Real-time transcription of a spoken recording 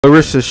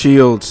Claressa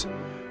Shields,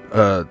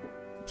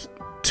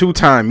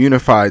 two-time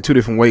unified, two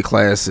different weight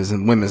classes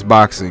in women's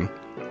boxing,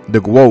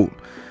 the GWOAT,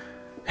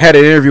 had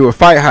an interview with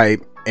Fight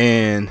Hype,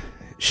 and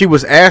she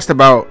was asked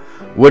about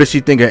what did she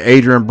think of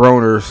Adrien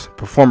Broner's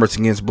performance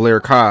against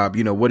Blair Cobb.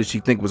 You know, what did she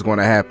think was going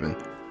to happen?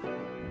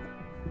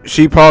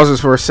 She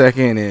pauses for a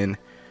second, and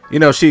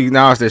she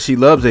acknowledged that she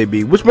loves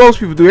AB, which most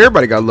people do.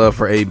 Everybody got love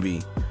for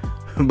AB,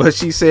 but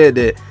she said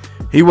that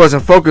he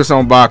wasn't focused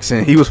on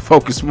boxing. He was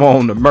focused more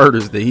on the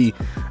murders that he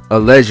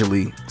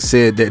allegedly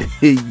said that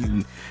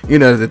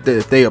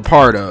that they are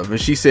part of. And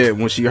she said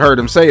when she heard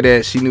him say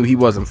that, she knew he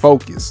wasn't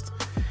focused.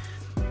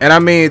 And I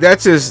mean, that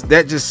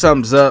just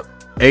sums up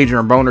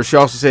Adrien Broner. She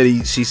also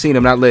said she seen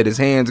him not let his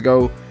hands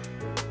go.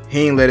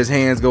 He ain't let his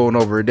hands go in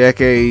over a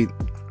decade.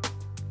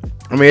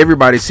 I mean,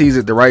 everybody sees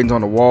it. The writing's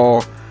on the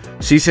wall.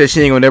 She said she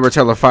ain't gonna never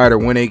tell a fighter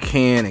when they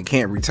can and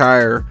can't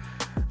retire.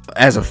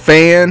 As a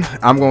fan,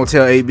 I'm gonna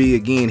tell AB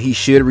again, he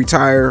should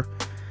retire.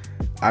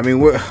 I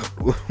mean,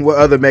 what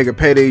other mega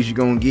paydays you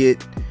gonna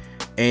get?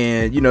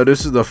 And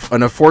this is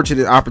an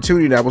unfortunate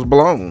opportunity that was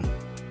blown.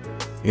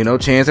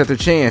 Chance after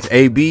chance.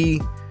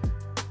 AB,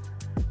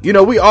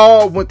 we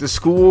all went to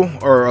school,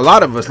 or a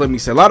lot of us,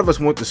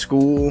 went to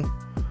school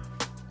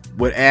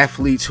with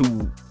athletes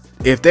who,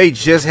 if they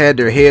just had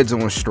their heads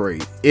on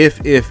straight,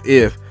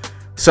 if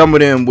some of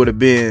them would have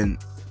been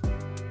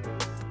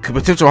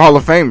potential Hall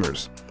of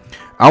Famers.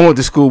 I went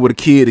to school with a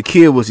kid. The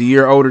kid was a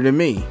year older than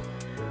me.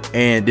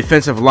 And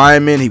defensive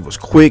lineman, he was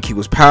quick, he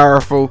was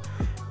powerful,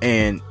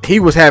 and he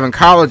was having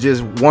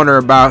colleges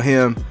inquired about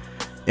him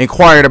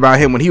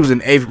when he was in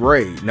 8th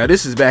grade. Now,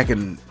 this is back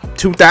in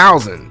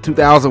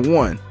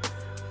 2001.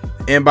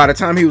 And by the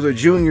time he was a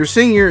junior,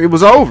 senior, it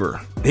was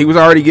over. He was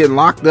already getting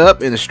locked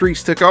up, and the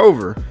streets took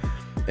over.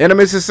 And I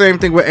mean, it's the same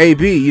thing with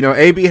AB.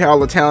 AB had all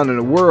the talent in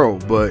the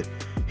world, but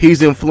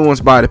he's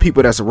influenced by the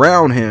people that's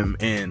around him,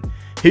 and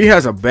he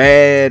has a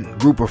bad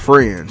group of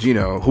friends.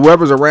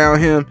 Whoever's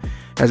around him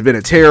has been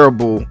a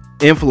terrible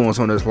influence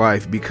on his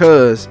life,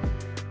 because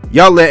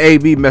y'all let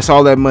AB mess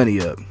all that money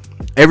up.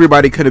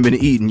 Everybody could have been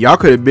eating. Y'all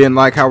could have been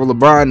like how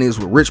LeBron is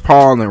with Rich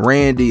Paul and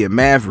Randy and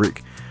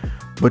Maverick.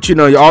 But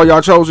all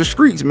y'all chose the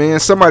streets, man.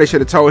 Somebody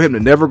should have told him to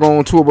never go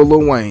on tour with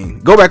Lil Wayne.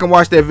 Go back and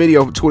watch that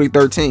video from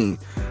 2013.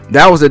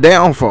 That was a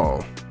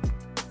downfall.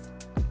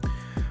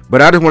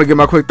 But I just want to get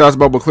my quick thoughts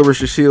about what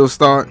Claressa Shields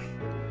thought.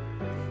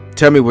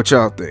 Tell me what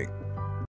y'all think.